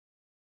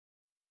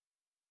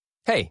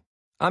Hey,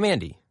 I'm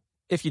Andy.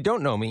 If you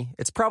don't know me,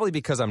 it's probably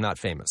because I'm not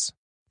famous.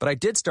 But I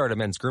did start a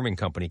men's grooming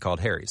company called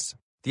Harry's.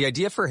 The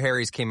idea for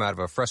Harry's came out of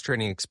a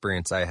frustrating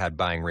experience I had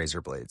buying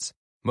razor blades.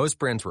 Most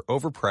brands were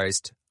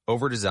overpriced,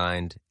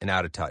 overdesigned, and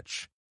out of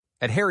touch.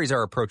 At Harry's,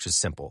 our approach is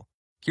simple.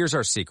 Here's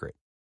our secret.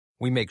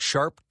 We make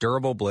sharp,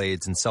 durable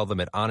blades and sell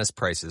them at honest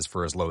prices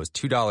for as low as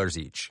 $2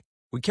 each.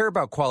 We care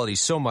about quality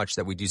so much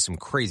that we do some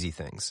crazy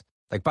things,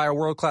 like buy a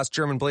world-class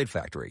German blade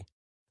factory.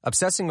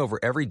 Obsessing over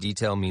every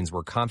detail means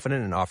we're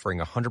confident in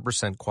offering a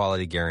 100%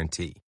 quality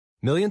guarantee.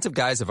 Millions of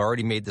guys have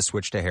already made the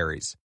switch to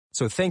Harry's,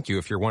 so thank you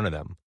if you're one of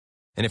them.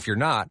 And if you're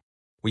not,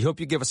 we hope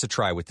you give us a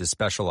try with this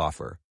special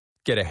offer.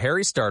 Get a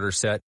Harry's starter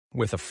set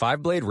with a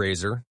 5-blade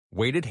razor,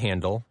 weighted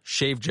handle,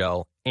 shave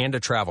gel, and a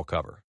travel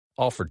cover,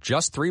 all for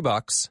just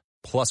 $3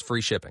 plus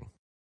free shipping.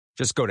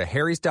 Just go to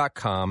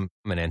harrys.com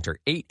and enter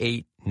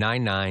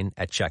 8899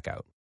 at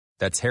checkout.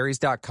 That's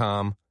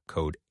harrys.com,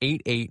 code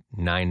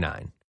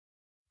 8899.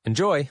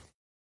 Enjoy.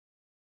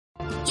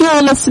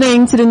 You're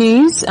listening to the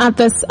news at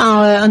this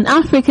hour on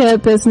Africa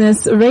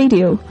Business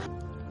Radio.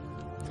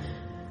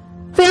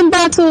 The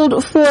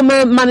embattled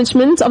former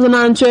management of the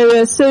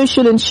Nigeria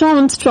Social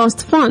Insurance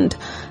Trust Fund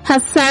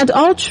has said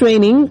all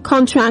training,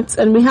 contracts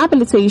and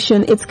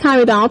rehabilitation it's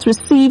carried out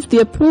received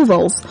the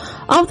approvals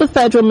of the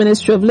Federal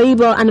Ministry of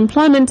Labour and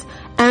Employment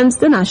and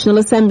the National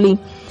Assembly.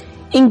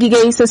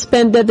 Ngige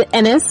suspended the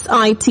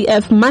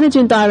NSITF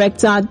Managing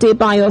Director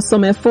Adebayo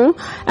Somefun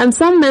and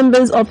some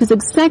members of his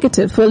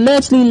executive for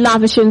allegedly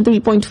lavishing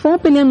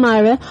 3.4 billion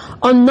naira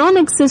on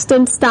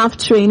non-existent staff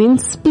training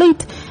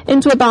split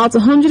into about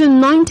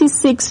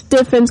 196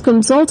 different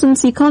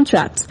consultancy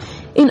contracts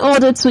in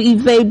order to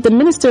evade the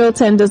Ministerial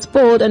Tenders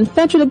Board and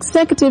Federal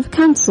Executive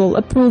Council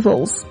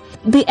approvals.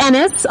 The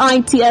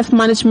NSITF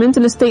management,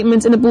 in a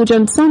statement in Abuja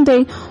on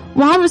Sunday,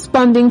 while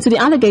responding to the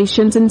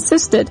allegations,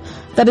 insisted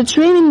that the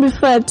training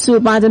referred to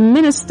by the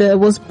minister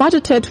was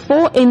budgeted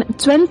for in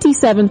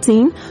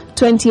 2017,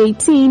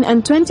 2018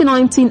 and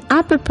 2019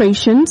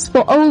 appropriations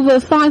for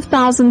over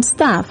 5,000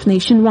 staff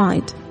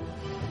nationwide.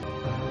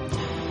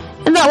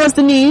 And that was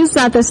the news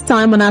at this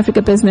time on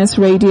Africa Business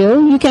Radio.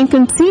 You can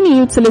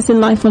continue to listen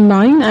live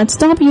online at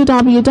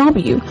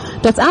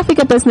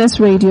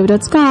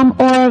www.africabusinessradio.com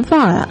or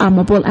via our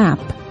mobile app.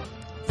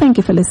 Thank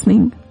you for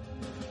listening.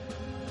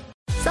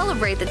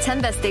 Celebrate the 10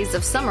 best days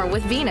of summer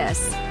with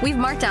Venus. We've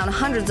marked down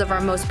hundreds of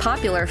our most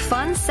popular,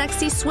 fun,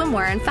 sexy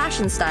swimwear and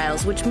fashion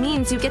styles, which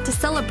means you get to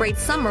celebrate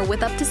summer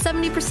with up to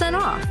 70%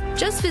 off.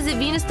 Just visit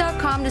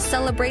Venus.com to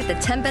celebrate the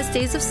 10 best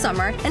days of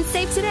summer and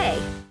save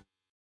today.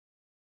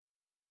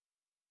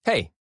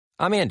 Hey,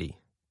 I'm Andy.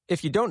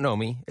 If you don't know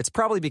me, it's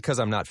probably because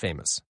I'm not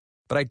famous.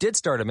 But I did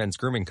start a men's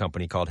grooming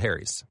company called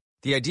Harry's.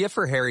 The idea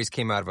for Harry's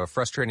came out of a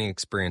frustrating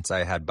experience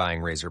I had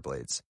buying razor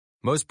blades.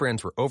 Most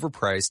brands were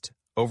overpriced,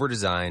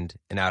 overdesigned,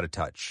 and out of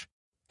touch.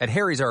 At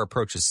Harry's, our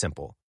approach is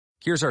simple.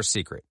 Here's our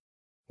secret.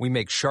 We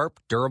make sharp,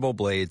 durable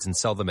blades and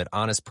sell them at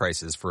honest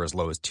prices for as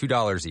low as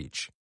 $2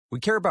 each. We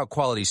care about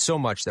quality so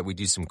much that we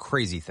do some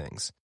crazy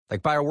things,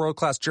 like buy a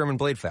world-class German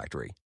blade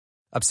factory.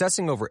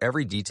 Obsessing over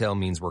every detail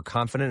means we're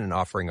confident in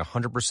offering a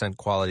 100%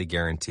 quality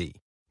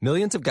guarantee.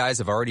 Millions of guys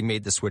have already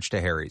made the switch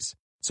to Harry's,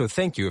 so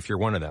thank you if you're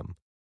one of them.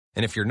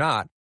 And if you're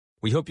not,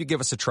 we hope you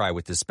give us a try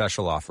with this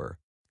special offer.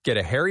 Get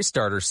a Harry's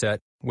starter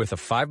set with a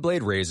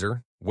 5-blade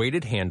razor,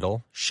 weighted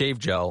handle, shave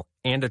gel,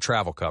 and a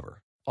travel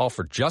cover, all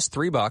for just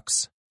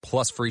 $3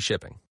 plus free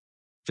shipping.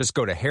 Just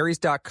go to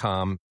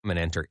harrys.com and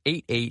enter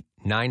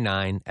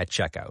 8899 at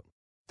checkout.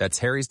 That's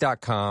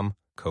harrys.com,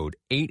 code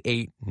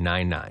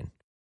 8899.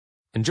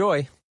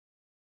 Enjoy.